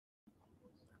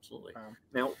Absolutely.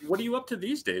 Now, what are you up to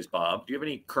these days, Bob? Do you have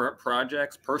any current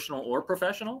projects, personal or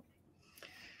professional?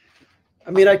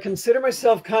 I mean, I consider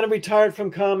myself kind of retired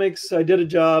from comics. I did a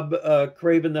job,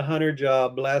 Craven the Hunter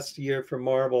job last year for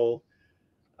Marvel,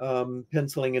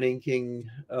 penciling and inking.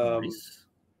 Nice.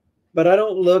 But I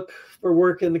don't look for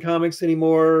work in the comics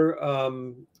anymore.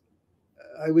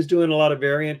 I was doing a lot of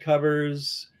variant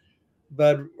covers,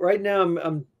 but right now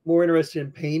I'm more interested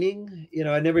in painting. You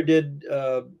know, I never did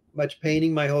much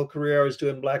painting my whole career. I was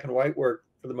doing black and white work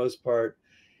for the most part,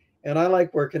 and I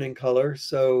like working in color.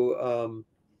 So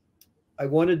I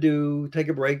want to take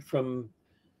a break from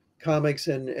comics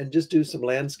and just do some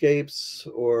landscapes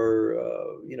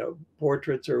or you know,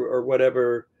 portraits or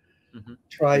whatever. Mm-hmm.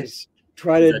 Try Is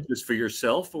to. that just for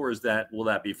yourself, or will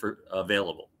that be for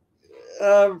available?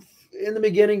 In the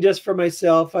beginning, just for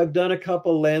myself. I've done a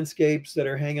couple landscapes that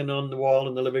are hanging on the wall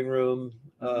in the living room.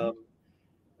 Mm-hmm.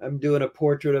 I'm doing a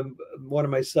portrait of one of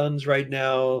my sons right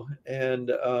now,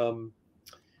 and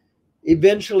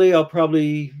eventually I'll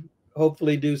probably,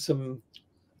 hopefully, do some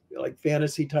like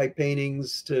fantasy type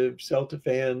paintings to sell to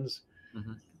fans.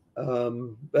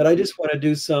 But I just want to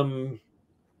do some,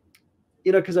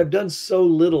 you know, because I've done so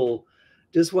little,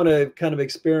 just want to kind of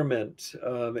experiment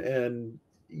and,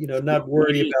 you know, not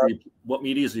worry about. What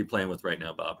medias are you playing with right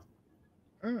now, Bob?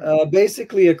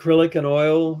 Basically acrylic and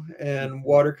oil and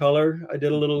watercolor. I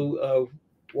did a little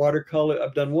watercolor.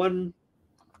 I've done one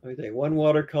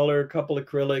watercolor, a couple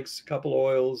acrylics, a couple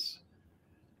oils.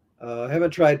 I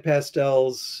haven't tried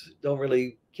pastels. Don't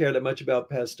really care that much about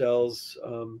pastels.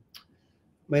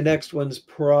 My next one's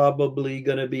probably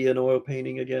going to be an oil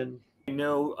painting again. I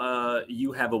know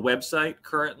you have a website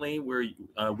currently where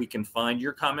we can find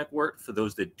your comic work for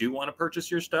those that do want to purchase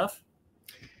your stuff.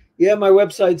 Yeah, my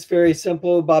website's very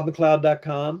simple,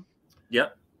 bobmcleod.com.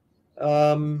 Yep.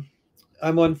 I'm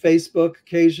on Facebook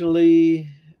occasionally,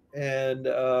 and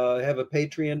I have a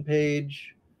Patreon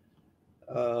page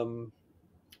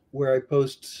where I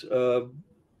post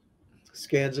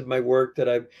scans of my work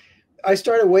that I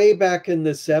started way back in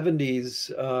the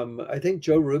 70s. I think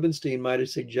Joe Rubenstein might have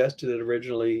suggested it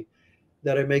originally,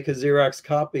 that I make a Xerox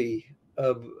copy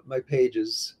of my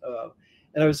pages.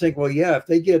 And I was thinking, well, yeah, if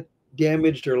they get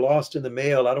damaged or lost in the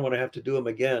mail, I don't want to have to do them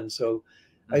again. So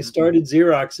I started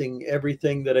Xeroxing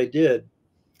everything that I did.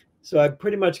 So I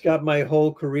pretty much got my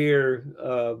whole career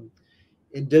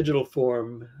in digital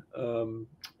form.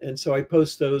 And so I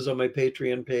post those on my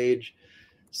Patreon page,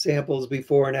 samples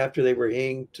before and after they were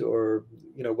inked, or,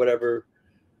 you know, whatever,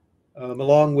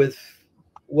 along with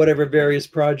whatever various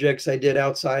projects I did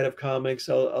outside of comics.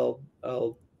 I'll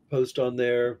post on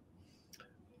there.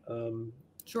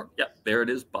 Sure. Yeah, there it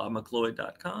is,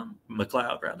 bobmcleod.com.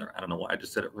 McLeod, rather. I don't know why I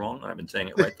just said it wrong. I've been saying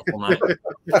it right the whole night.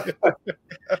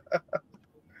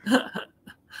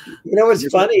 You know what's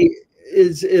funny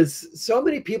is so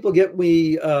many people get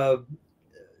me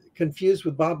confused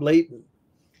with Bob Layton.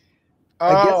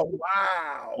 Oh,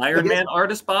 wow. Iron Man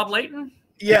artist Bob Layton?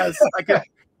 Yes.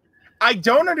 I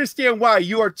don't understand why.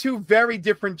 You are two very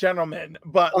different gentlemen,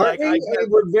 but like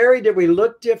we're very different. We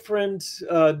look different,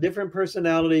 different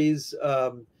personalities.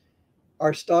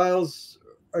 Our styles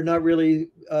are not really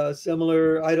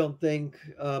similar, I don't think.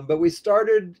 But we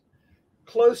started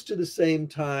close to the same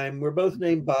time. We're both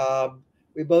named Bob.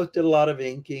 We both did a lot of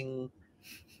inking.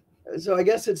 So I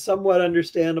guess it's somewhat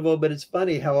understandable, but it's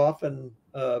funny how often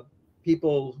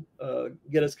people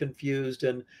get us confused.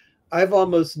 And I've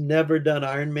almost never done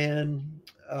Iron Man,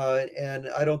 and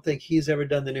I don't think he's ever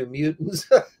done the New Mutants.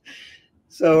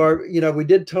 So, you know, we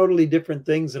did totally different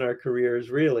things in our careers,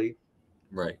 really.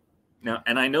 Right. Now,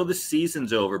 and I know the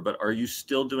season's over, but are you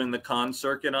still doing the con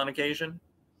circuit on occasion?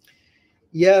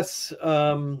 Yes.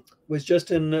 Was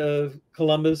just in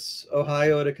Columbus,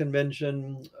 Ohio at a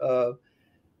convention.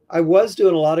 I was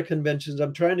doing a lot of conventions.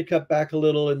 I'm trying to cut back a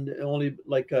little and only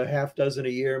like a half dozen a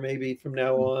year, maybe from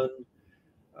now on.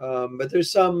 But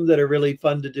there's some that are really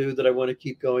fun to do that I want to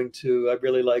keep going to. I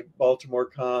really like Baltimore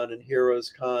Con and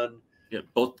Heroes Con. Yeah,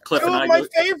 both Cliff and I. Two of my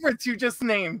favorites you just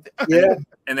named. Yeah.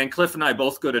 And then Cliff and I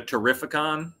both go to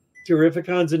Terrificon.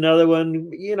 Terrificon's another one,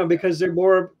 you know, because they're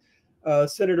more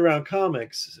centered around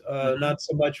comics, not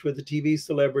so much with the TV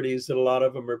celebrities that a lot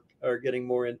of them are getting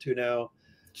more into now.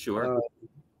 Sure.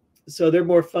 So they're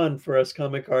more fun for us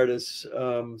comic artists.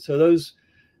 So those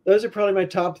are probably my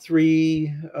top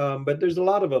three, but there's a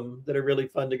lot of them that are really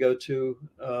fun to go to.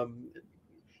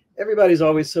 Everybody's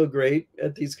always so great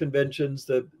at these conventions.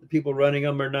 The people running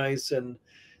them are nice, and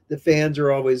the fans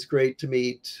are always great to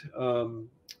meet.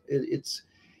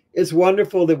 It's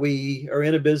wonderful that we are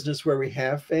in a business where we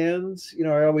have fans. You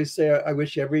know, I always say I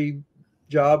wish every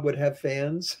job would have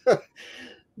fans.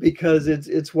 because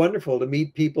it's wonderful to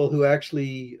meet people who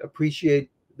actually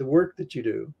appreciate the work that you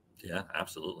do. Yeah,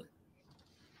 absolutely.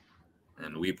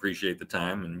 And we appreciate the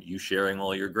time and you sharing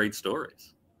all your great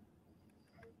stories.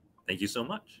 Thank you so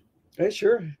much. Hey,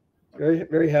 sure. Very,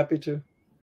 very happy to.